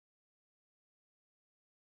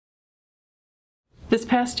This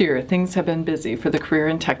past year, things have been busy for the Career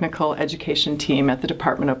and Technical Education team at the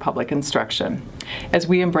Department of Public Instruction. As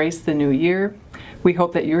we embrace the new year, we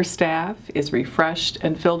hope that your staff is refreshed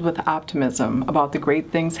and filled with optimism about the great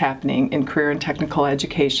things happening in career and technical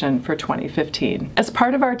education for 2015. As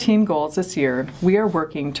part of our team goals this year, we are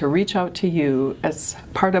working to reach out to you as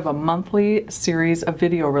part of a monthly series of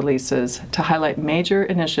video releases to highlight major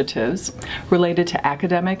initiatives related to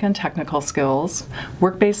academic and technical skills,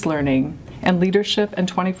 work-based learning, and leadership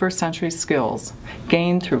and 21st century skills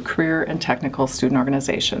gained through career and technical student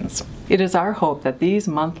organizations. It is our hope that these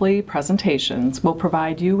monthly presentations will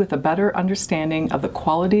provide you with a better understanding of the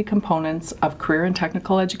quality components of career and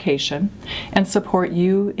technical education and support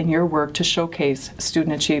you in your work to showcase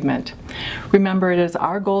student achievement. Remember, it is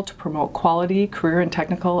our goal to promote quality career and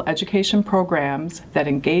technical education programs that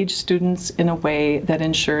engage students in a way that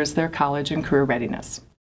ensures their college and career readiness.